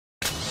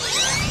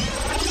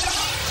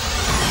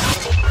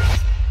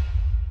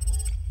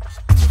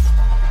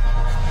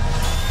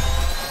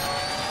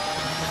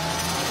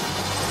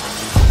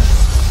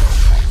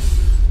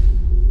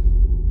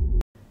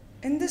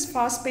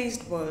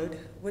fast-paced world,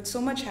 with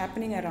so much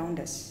happening around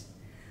us,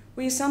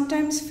 we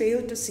sometimes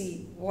fail to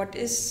see what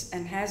is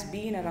and has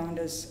been around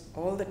us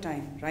all the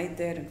time, right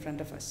there in front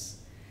of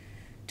us.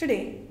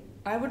 Today,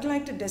 I would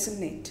like to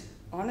designate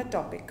on a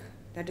topic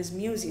that is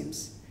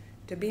museums,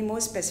 to be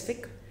more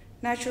specific,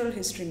 natural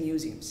history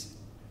museums.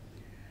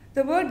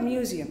 The word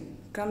museum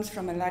comes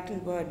from a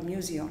Latin word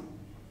museum,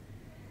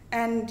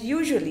 and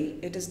usually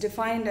it is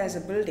defined as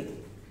a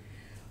building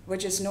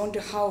which is known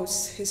to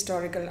house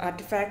historical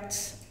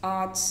artifacts,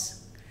 arts,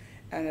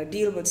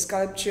 deal with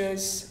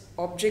sculptures,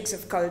 objects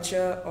of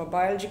culture, or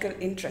biological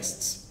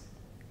interests.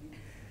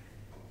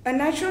 A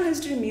natural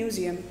history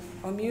museum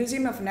or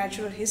museum of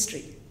natural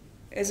history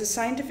is a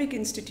scientific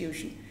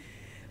institution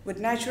with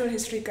natural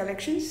history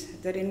collections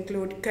that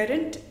include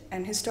current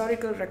and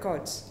historical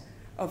records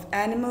of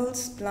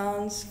animals,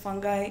 plants,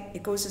 fungi,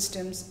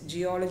 ecosystems,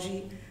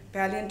 geology,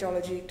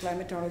 paleontology,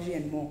 climatology,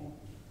 and more.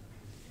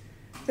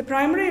 The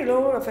primary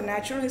role of a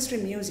natural history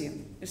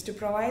museum is to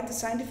provide the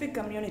scientific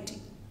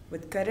community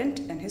with current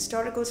and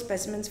historical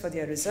specimens for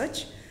their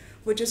research,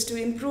 which is to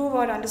improve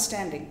our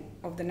understanding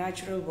of the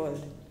natural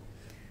world.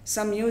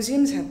 Some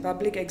museums have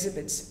public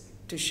exhibits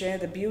to share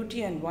the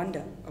beauty and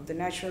wonder of the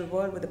natural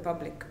world with the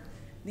public.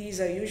 These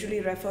are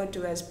usually referred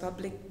to as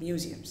public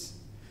museums.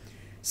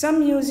 Some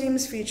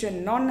museums feature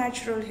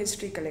non-natural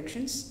history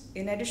collections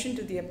in addition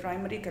to their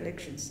primary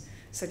collections,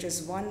 such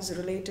as ones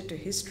related to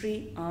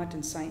history, art,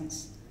 and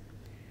science.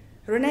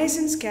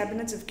 Renaissance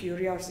cabinets of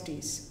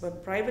curiosities were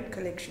private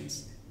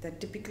collections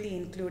that typically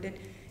included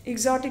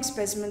exotic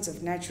specimens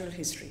of natural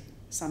history,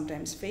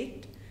 sometimes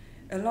faked,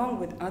 along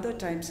with other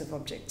types of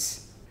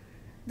objects.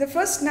 The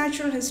first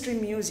natural history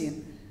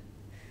museum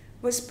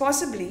was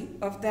possibly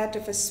of that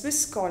of a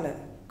Swiss scholar,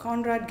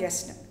 Konrad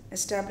Gessner,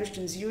 established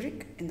in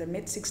Zurich in the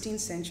mid-16th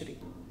century.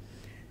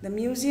 The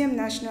Museum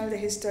National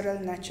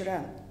d'Histoire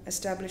Naturelle,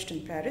 established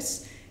in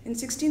Paris in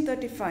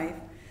 1635,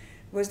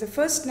 was the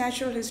first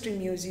natural history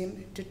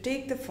museum to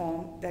take the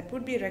form that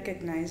would be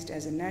recognized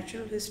as a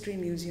natural history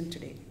museum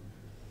today.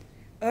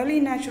 Early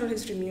natural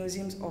history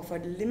museums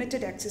offered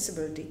limited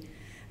accessibility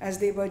as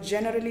they were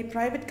generally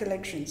private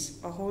collections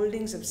or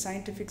holdings of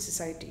scientific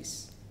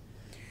societies.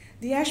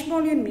 The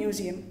Ashmolean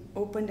Museum,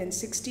 opened in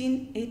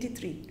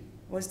 1683,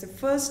 was the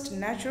first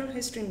natural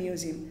history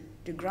museum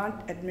to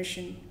grant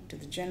admission to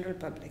the general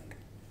public.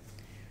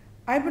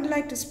 I would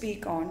like to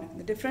speak on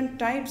the different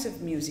types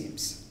of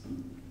museums.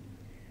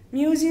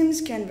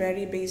 Museums can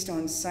vary based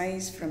on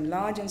size, from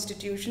large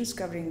institutions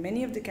covering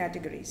many of the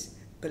categories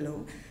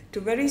below to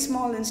very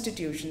small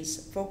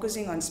institutions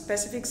focusing on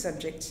specific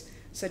subjects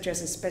such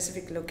as a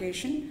specific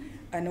location,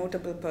 a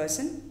notable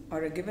person,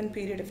 or a given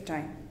period of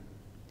time.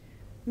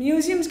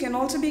 Museums can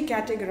also be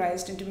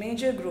categorized into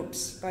major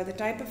groups by the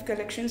type of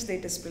collections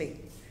they display,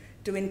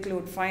 to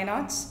include fine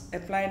arts,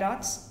 applied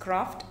arts,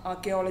 craft,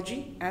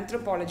 archaeology,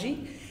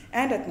 anthropology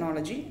and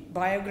ethnology,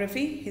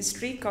 biography,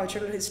 history,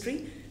 cultural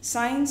history,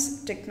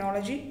 science,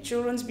 technology,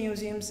 children's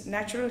museums,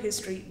 natural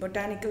history,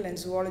 botanical and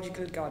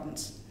zoological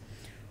gardens.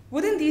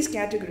 Within these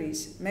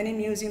categories, many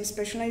museums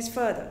specialize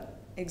further.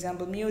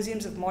 Example,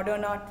 museums of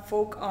modern art,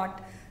 folk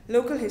art,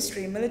 local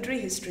history, military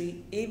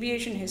history,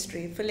 aviation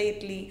history,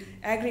 philately,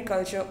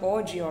 agriculture,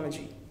 or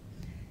geology.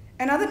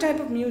 Another type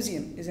of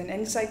museum is an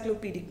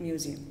encyclopedic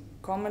museum,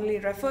 commonly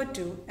referred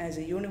to as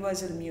a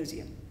universal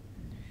museum.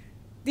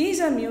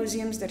 These are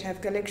museums that have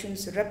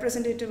collections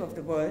representative of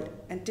the world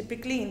and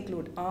typically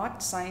include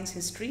art, science,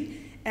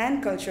 history,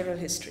 and cultural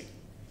history.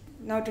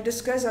 Now, to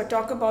discuss or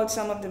talk about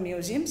some of the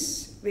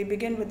museums, we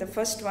begin with the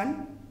first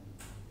one,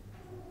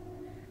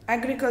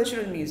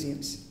 agricultural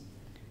museums.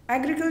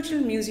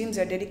 Agricultural museums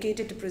are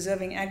dedicated to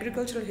preserving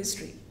agricultural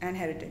history and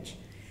heritage.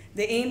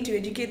 They aim to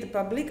educate the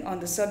public on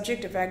the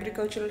subject of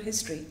agricultural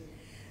history,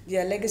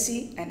 their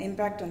legacy and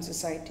impact on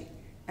society.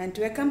 And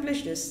to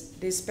accomplish this,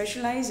 they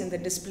specialize in the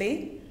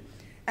display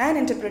and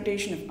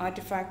interpretation of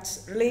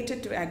artifacts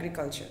related to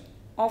agriculture,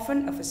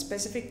 often of a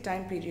specific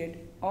time period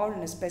or in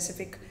a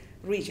specific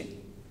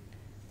region.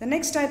 The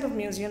next type of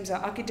museums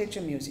are architecture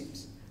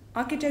museums.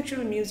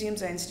 Architectural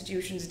museums are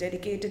institutions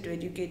dedicated to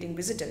educating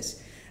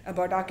visitors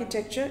about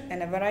architecture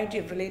and a variety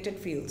of related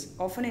fields,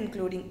 often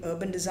including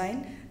urban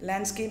design,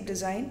 landscape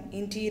design,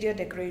 interior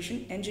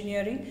decoration,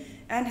 engineering,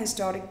 and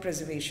historic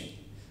preservation.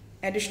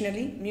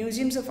 Additionally,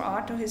 museums of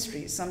art or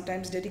history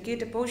sometimes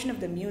dedicate a portion of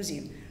the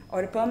museum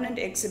or a permanent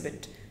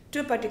exhibit to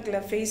a particular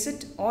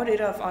facet or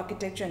era of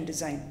architecture and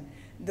design,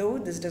 though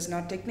this does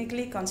not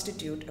technically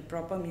constitute a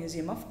proper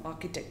museum of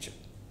architecture.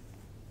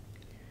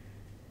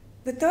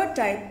 The third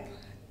type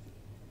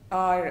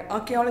are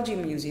archaeology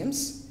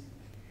museums.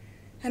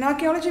 An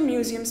archaeology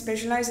museum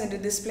specializes in the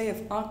display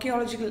of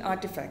archaeological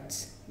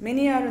artifacts.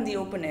 Many are in the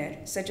open air,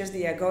 such as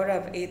the Agora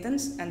of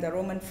Athens and the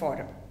Roman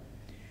Forum.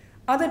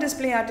 Other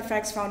display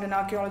artifacts found in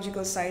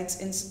archaeological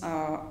sites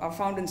are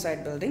found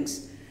inside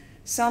buildings.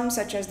 Some,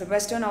 such as the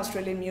Western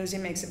Australian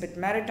Museum, exhibit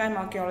maritime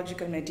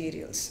archaeological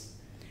materials.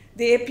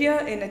 They appear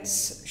in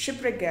its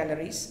shipwreck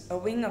galleries, a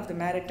wing of the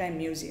Maritime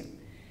Museum.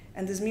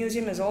 And this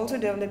museum has also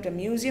developed a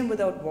museum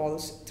without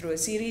walls through a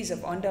series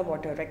of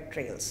underwater wreck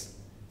trails.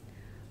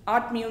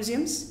 Art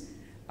museums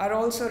are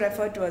also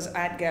referred to as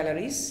art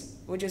galleries,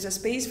 which is a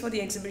space for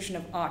the exhibition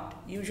of art,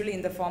 usually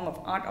in the form of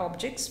art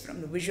objects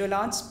from the visual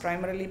arts,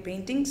 primarily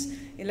paintings,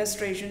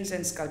 illustrations,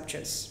 and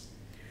sculptures.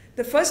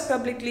 The first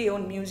publicly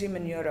owned museum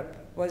in Europe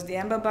was the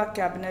Amberbach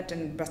Cabinet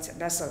in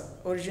Basel,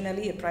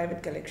 originally a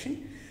private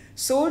collection,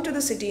 sold to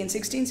the city in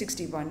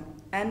 1661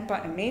 and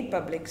made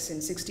public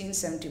since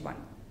 1671.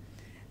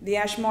 The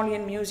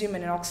Ashmolean Museum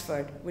in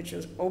Oxford, which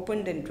was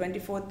opened in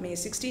 24th May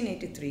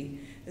 1683,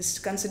 is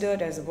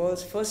considered as the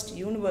world's first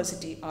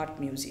university art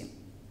museum.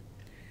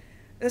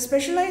 The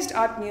specialized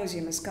art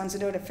museum is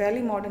considered a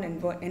fairly modern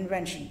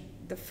invention,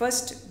 the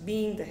first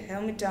being the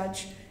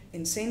Hermitage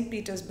in St.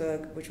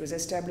 Petersburg, which was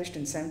established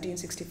in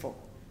 1764.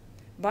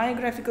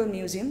 Biographical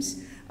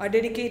museums are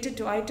dedicated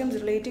to items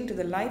relating to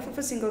the life of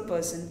a single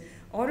person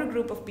or a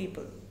group of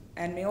people,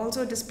 and may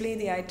also display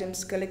the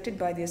items collected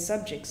by their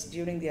subjects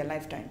during their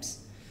lifetimes.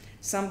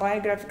 Some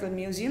biographical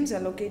museums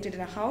are located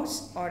in a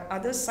house or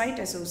other site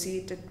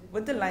associated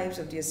with the lives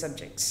of their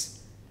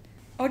subjects.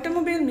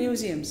 Automobile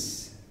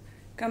museums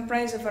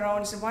comprise of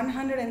around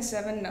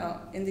 107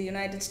 in the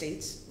United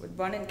States, with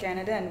one in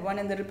Canada and one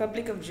in the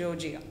Republic of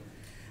Georgia.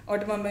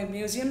 Automobile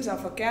museums are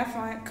for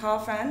car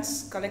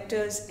fans,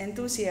 collectors,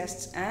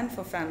 enthusiasts, and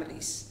for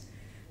families.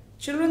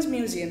 Children's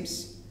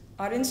museums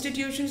are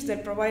institutions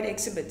that provide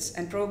exhibits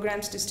and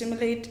programs to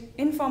stimulate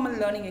informal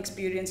learning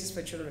experiences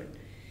for children.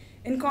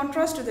 In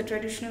contrast to the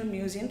traditional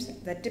museums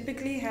that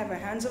typically have a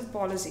hands-off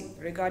policy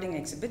regarding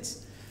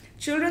exhibits,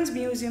 children's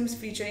museums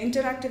feature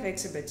interactive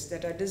exhibits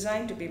that are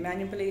designed to be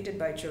manipulated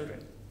by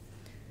children.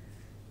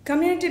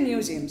 Community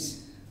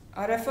museums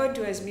are referred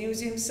to as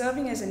museums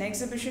serving as an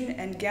exhibition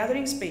and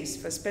gathering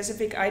space for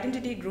specific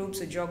identity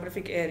groups or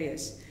geographic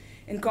areas.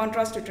 In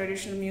contrast to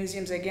traditional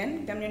museums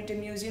again, community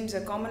museums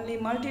are commonly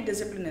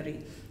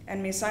multidisciplinary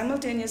and may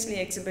simultaneously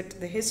exhibit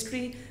the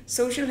history,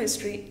 social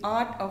history,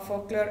 art, or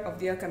folklore of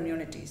their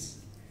communities.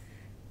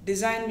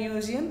 Design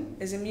museum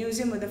is a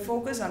museum with a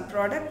focus on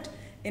product,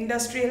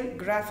 industrial,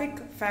 graphic,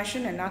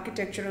 fashion, and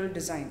architectural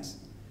designs.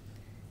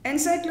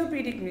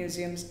 Encyclopedic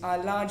museums are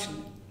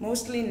largely,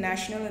 mostly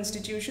national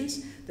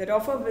institutions that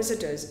offer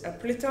visitors a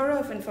plethora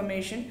of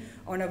information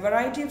on a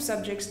variety of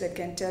subjects that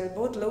can tell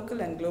both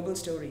local and global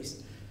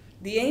stories.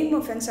 The aim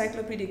of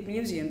encyclopedic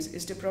museums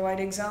is to provide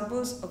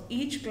examples of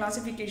each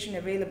classification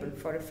available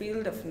for a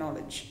field of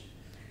knowledge.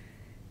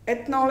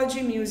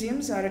 Ethnology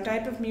museums are a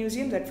type of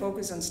museum that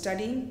focus on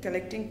studying,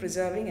 collecting,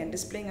 preserving, and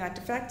displaying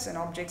artifacts and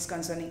objects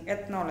concerning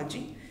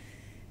ethnology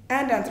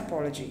and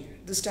anthropology.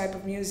 This type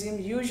of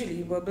museum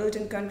usually were built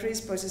in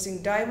countries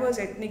possessing diverse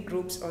ethnic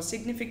groups or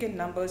significant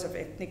numbers of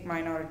ethnic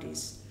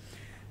minorities.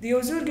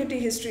 The Zoology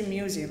History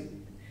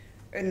Museum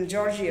in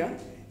Georgia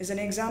is an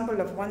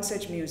example of one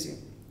such museum.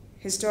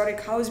 Historic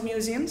house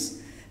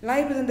museums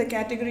lie within the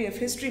category of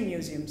history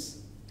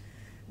museums.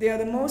 They are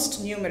the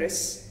most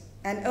numerous,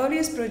 and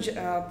earliest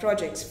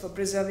projects for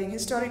preserving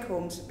historic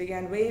homes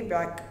began way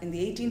back in the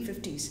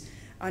 1850s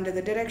under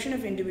the direction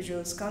of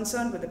individuals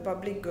concerned with the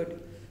public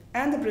good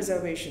and the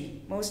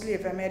preservation, mostly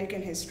of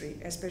American history,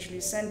 especially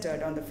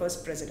centered on the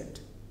first president.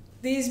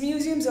 These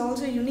museums are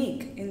also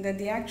unique in that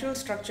the actual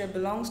structure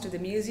belongs to the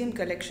museum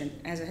collection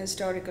as a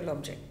historical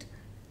object.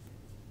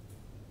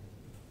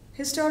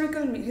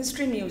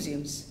 History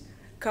museums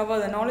cover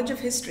the knowledge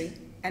of history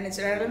and its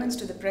relevance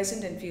to the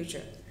present and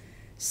future.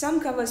 Some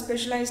cover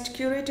specialized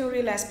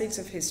curatorial aspects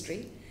of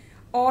history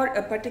or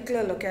a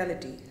particular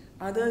locality.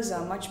 Others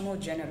are much more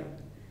general.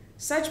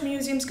 Such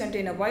museums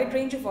contain a wide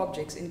range of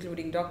objects,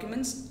 including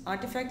documents,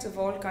 artifacts of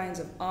all kinds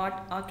of art,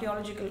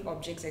 archaeological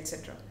objects,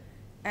 etc.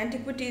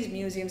 Antiquities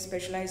museums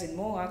specialize in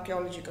more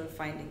archaeological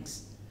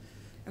findings.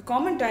 A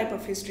common type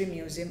of history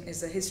museum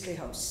is the history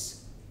house.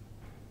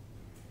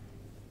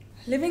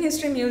 Living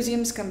history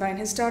museums combine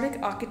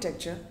historic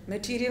architecture,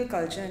 material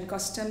culture, and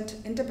costumed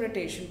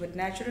interpretation with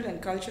natural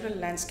and cultural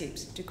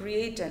landscapes to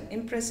create an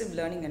impressive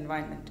learning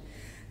environment.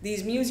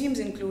 These museums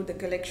include the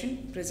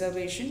collection,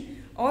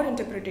 preservation, or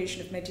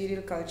interpretation of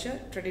material culture,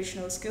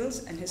 traditional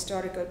skills, and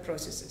historical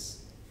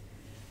processes.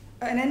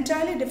 An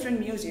entirely different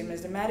museum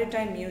is the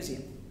Maritime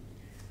Museum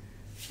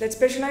that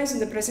specializes in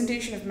the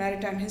presentation of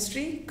maritime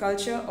history,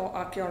 culture, or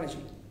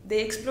archaeology.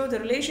 They explore the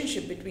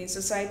relationship between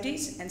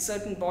societies and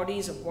certain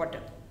bodies of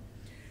water.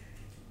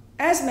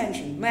 As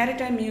mentioned,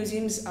 maritime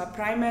museums are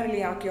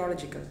primarily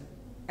archaeological,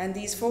 and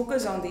these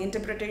focus on the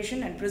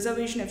interpretation and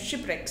preservation of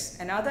shipwrecks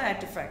and other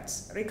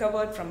artifacts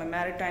recovered from a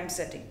maritime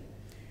setting.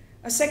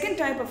 A second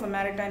type of a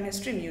maritime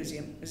history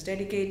museum is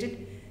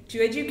dedicated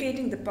to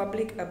educating the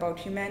public about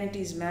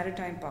humanity's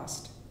maritime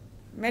past.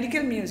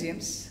 Medical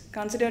museums,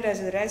 considered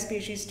as a rare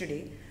species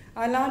today,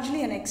 are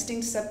largely an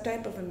extinct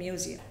subtype of a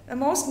museum. The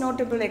most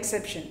notable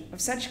exception of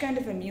such kind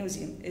of a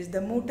museum is the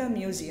Mutter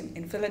Museum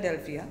in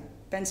Philadelphia,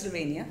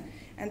 Pennsylvania,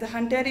 and the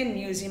Hunterian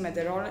Museum at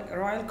the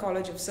Royal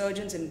College of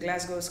Surgeons in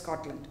Glasgow,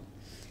 Scotland.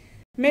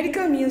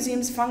 Medical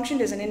museums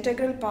functioned as an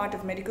integral part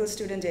of medical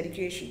students'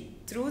 education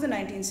through the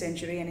 19th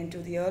century and into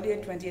the earlier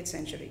 20th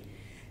century.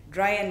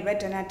 Dry and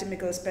wet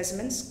anatomical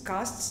specimens,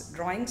 casts,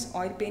 drawings,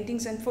 oil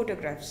paintings, and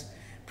photographs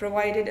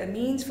provided a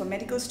means for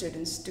medical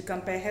students to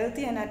compare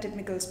healthy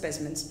anatomical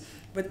specimens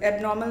with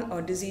abnormal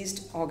or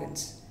diseased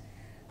organs.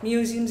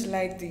 Museums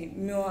like the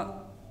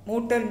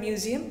Motor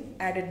Museum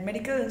added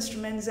medical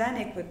instruments and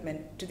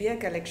equipment to their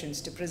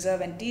collections to preserve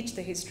and teach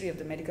the history of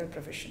the medical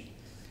profession.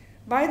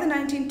 By the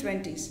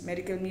 1920s,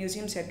 medical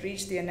museums had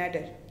reached their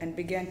nadir and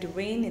began to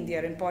wane in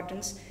their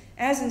importance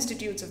as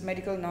institutes of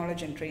medical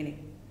knowledge and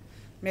training.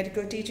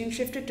 Medical teaching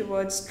shifted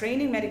towards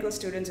training medical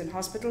students in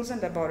hospitals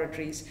and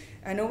laboratories,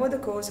 and over the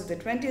course of the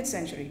 20th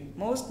century,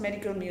 most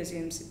medical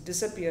museums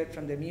disappeared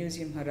from the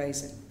museum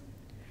horizon.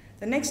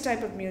 The next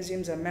type of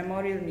museums are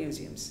memorial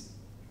museums.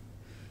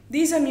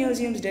 These are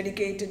museums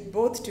dedicated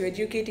both to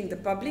educating the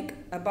public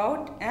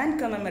about and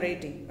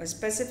commemorating a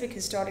specific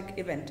historic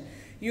event,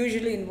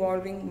 usually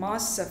involving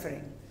mass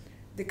suffering.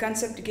 The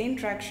concept gained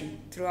traction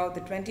throughout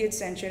the 20th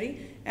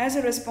century as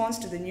a response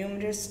to the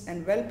numerous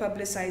and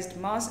well-publicized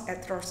mass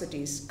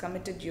atrocities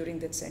committed during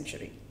that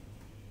century.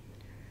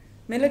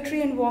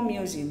 Military and war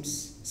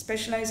museums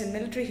specialize in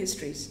military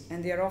histories,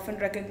 and they are often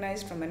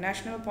recognized from a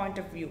national point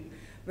of view,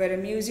 where a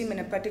museum in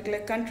a particular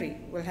country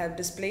will have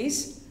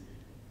displays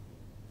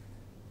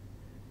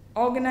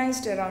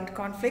organized around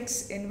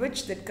conflicts in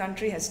which that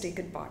country has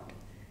taken part.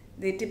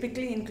 They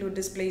typically include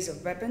displays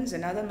of weapons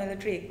and other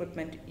military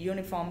equipment,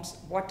 uniforms,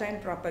 wartime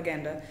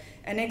propaganda,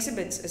 and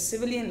exhibits a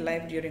civilian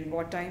life during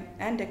wartime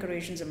and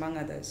decorations, among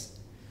others.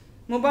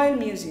 Mobile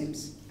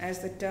museums, as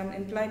the term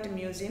implied, to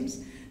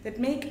museums that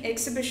make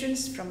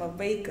exhibitions from a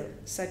vehicle,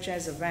 such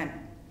as a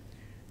van.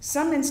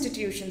 Some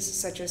institutions,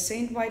 such as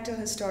St. Vital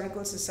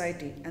Historical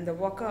Society and the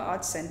Walker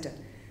Arts Center,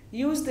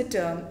 use the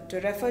term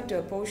to refer to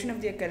a portion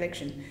of their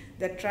collection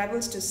that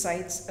travels to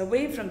sites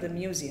away from the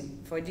museum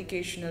for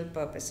educational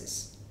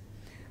purposes.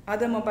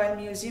 Other mobile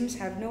museums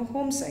have no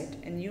home site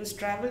and use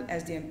travel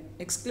as their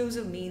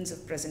exclusive means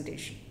of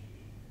presentation.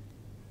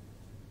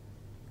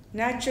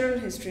 Natural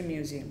history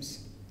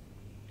museums.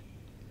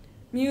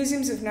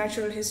 Museums of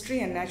natural history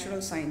and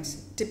natural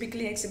science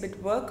typically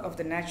exhibit work of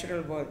the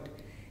natural world,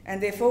 and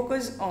they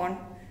focus on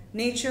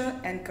nature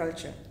and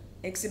culture.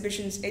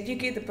 Exhibitions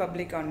educate the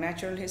public on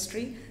natural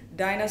history,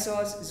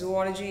 dinosaurs,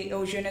 zoology,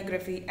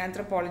 oceanography,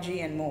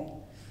 anthropology, and more.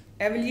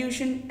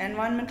 Evolution,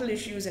 environmental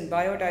issues, and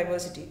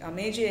biodiversity are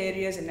major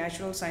areas in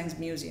natural science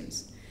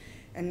museums.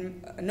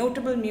 And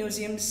notable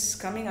museums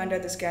coming under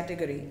this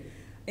category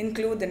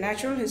include the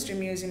Natural History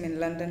Museum in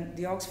London,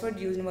 the Oxford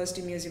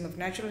University Museum of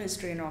Natural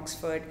History in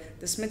Oxford,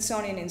 the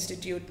Smithsonian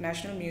Institute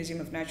National Museum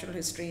of Natural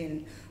History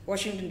in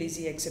Washington,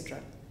 D.C.,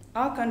 etc.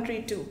 Our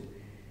country, too,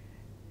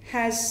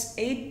 has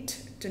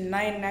 8 to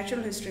 9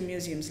 natural history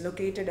museums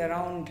located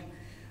around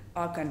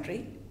our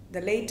country,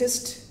 the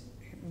latest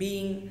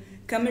being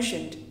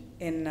commissioned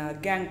in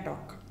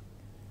Gangtok.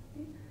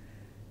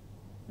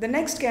 The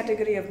next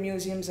category of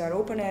museums are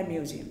open-air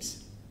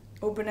museums.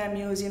 Open-air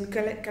museums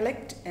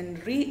collect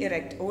and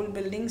re-erect old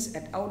buildings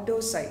at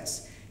outdoor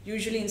sites,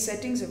 usually in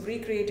settings of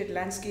recreated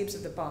landscapes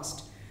of the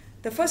past.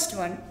 The first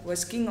one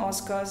was King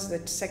Oscar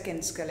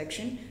II's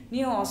collection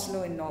near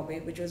Oslo in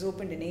Norway, which was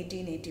opened in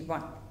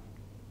 1881.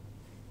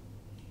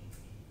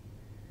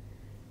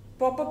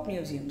 Pop-up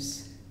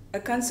museums. A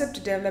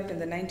concept developed in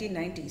the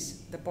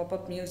 1990s, the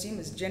pop-up museum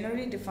is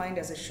generally defined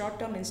as a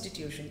short-term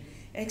institution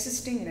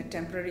existing in a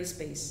temporary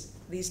space.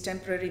 These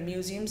temporary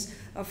museums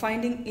are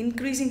finding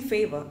increasing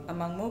favor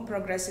among more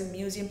progressive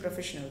museum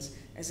professionals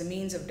as a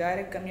means of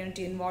direct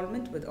community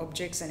involvement with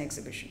objects and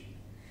exhibition.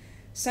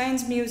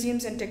 Science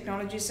museums and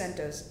technology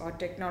centers, or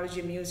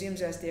technology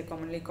museums as they are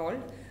commonly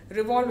called,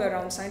 revolve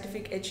around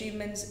scientific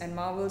achievements and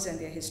marvels and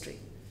their history.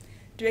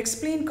 To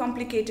explain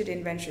complicated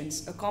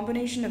inventions, a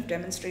combination of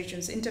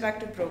demonstrations,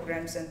 interactive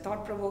programs, and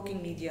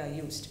thought-provoking media are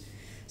used.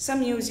 Some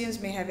museums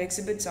may have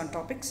exhibits on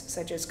topics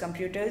such as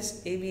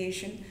computers,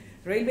 aviation,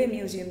 railway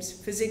museums,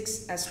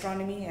 physics,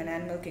 astronomy, and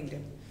animal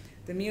kingdom.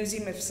 The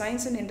Museum of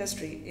Science and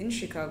Industry in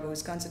Chicago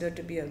is considered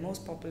to be a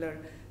most popular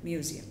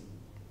museum.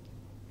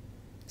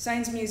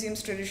 Science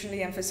museums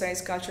traditionally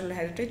emphasize cultural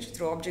heritage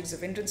through objects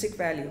of intrinsic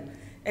value,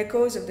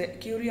 echoes of the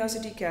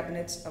curiosity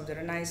cabinets of the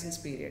Renaissance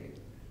period.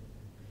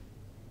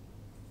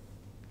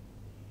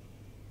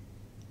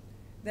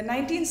 The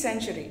 19th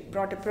century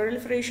brought a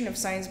proliferation of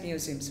science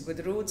museums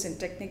with roots in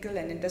technical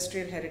and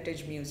industrial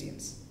heritage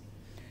museums.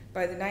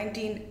 By the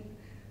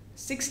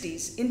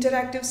 1960s,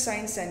 interactive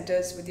science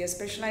centers with their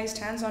specialized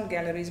hands-on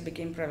galleries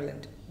became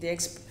prevalent. The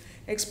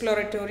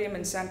Exploratorium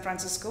in San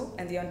Francisco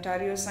and the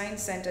Ontario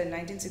Science Center in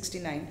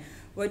 1969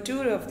 were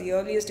two of the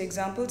earliest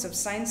examples of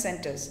science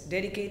centers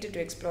dedicated to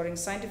exploring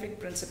scientific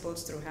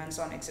principles through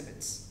hands-on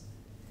exhibits.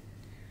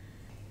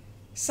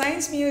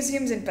 Science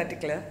museums in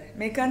particular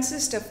may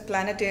consist of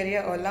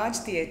planetaria or large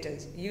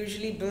theaters,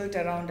 usually built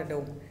around a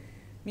dome.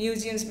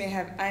 Museums may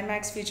have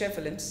IMAX feature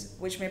films,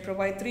 which may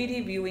provide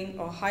 3D viewing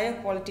or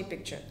higher quality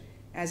picture.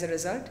 As a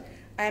result,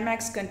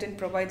 IMAX content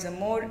provides a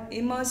more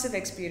immersive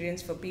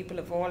experience for people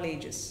of all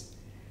ages.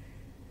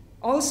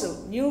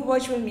 Also, new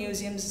virtual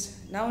museums,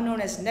 now known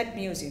as net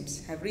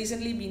museums, have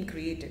recently been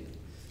created.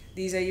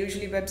 These are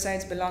usually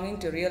websites belonging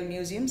to real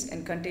museums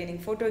and containing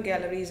photo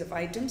galleries of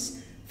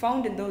items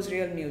found in those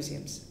real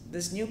museums.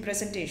 this new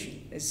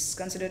presentation is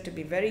considered to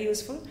be very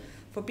useful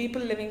for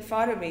people living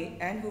far away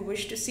and who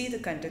wish to see the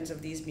contents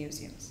of these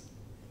museums.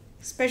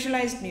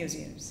 Specialized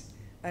museums.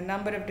 A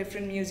number of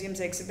different museums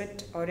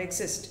exhibit or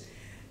exist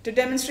to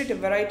demonstrate a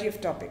variety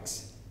of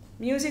topics.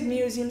 Music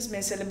museums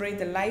may celebrate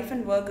the life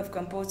and work of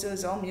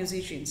composers or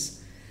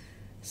musicians,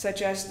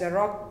 such as the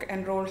Rock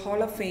and Roll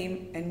Hall of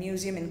Fame and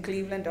Museum in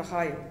Cleveland,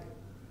 Ohio,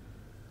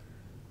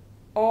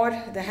 or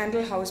the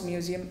Handel House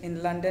Museum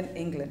in London,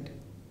 England.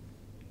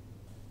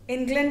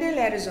 In Glendale,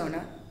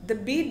 Arizona, the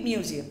Bead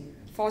Museum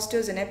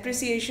fosters an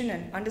appreciation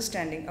and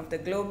understanding of the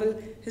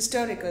global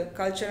historical,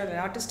 cultural, and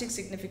artistic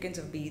significance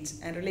of beads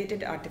and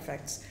related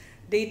artifacts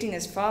dating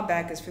as far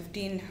back as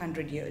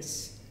 1500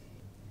 years.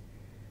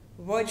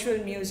 Virtual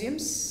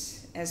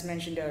museums, as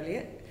mentioned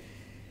earlier,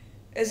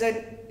 is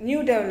a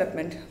new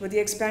development with the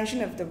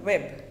expansion of the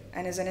web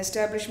and is an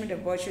establishment of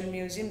virtual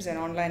museums and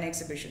online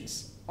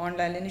exhibitions.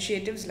 Online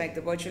initiatives like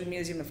the Virtual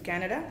Museum of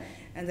Canada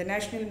and the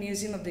National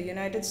Museum of the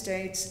United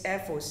States Air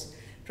Force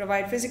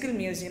provide physical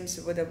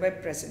museums with a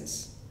web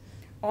presence.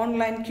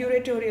 Online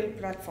curatorial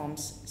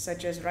platforms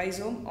such as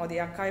Rhizome or the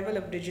Archival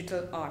of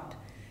Digital Art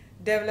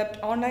developed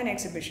online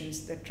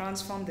exhibitions that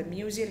transform the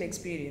museal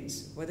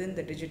experience within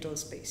the digital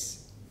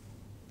space.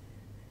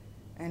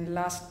 And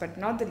last but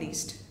not the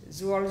least,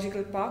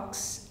 zoological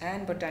parks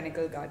and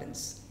botanical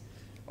gardens.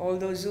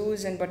 Although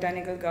zoos and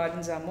botanical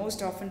gardens are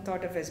most often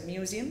thought of as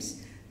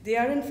museums, they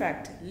are in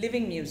fact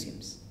living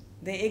museums.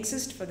 They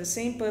exist for the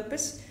same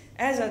purpose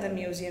as other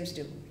museums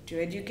do,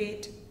 to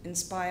educate,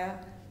 inspire,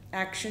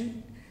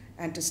 action,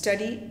 and to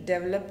study,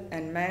 develop,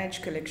 and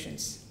manage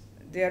collections.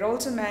 They are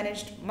also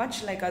managed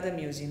much like other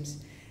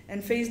museums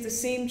and face the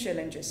same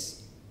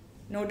challenges.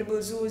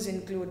 Notable zoos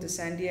include the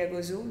San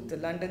Diego Zoo, the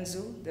London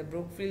Zoo, the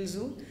Brookfield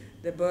Zoo,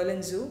 the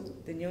Berlin Zoo,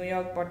 the New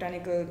York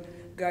Botanical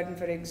Garden,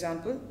 for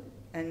example,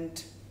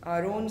 and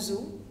our own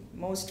zoo,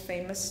 most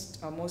famed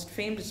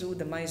zoo,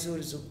 the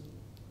Mysore Zoo.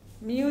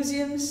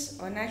 Museums,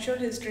 or natural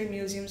history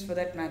museums for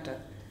that matter,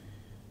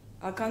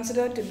 are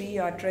considered to be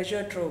our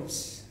treasure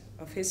troves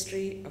of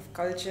history, of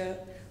culture,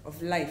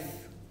 of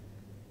life.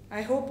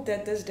 I hope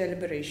that this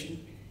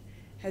deliberation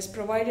has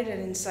provided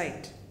an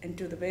insight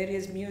into the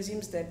various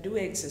museums that do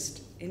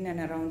exist in and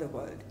around the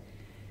world.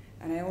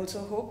 And I also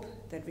hope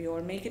that we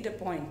all make it a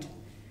point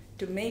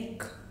to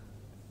make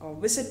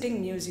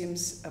visiting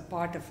museums a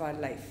part of our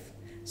life,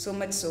 so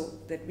much so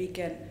that we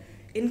can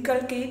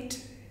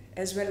inculcate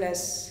as well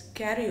as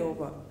carry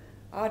over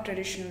our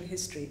traditional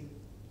history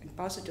and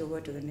pass it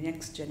over to the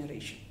next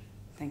generation.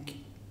 Thank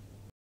you.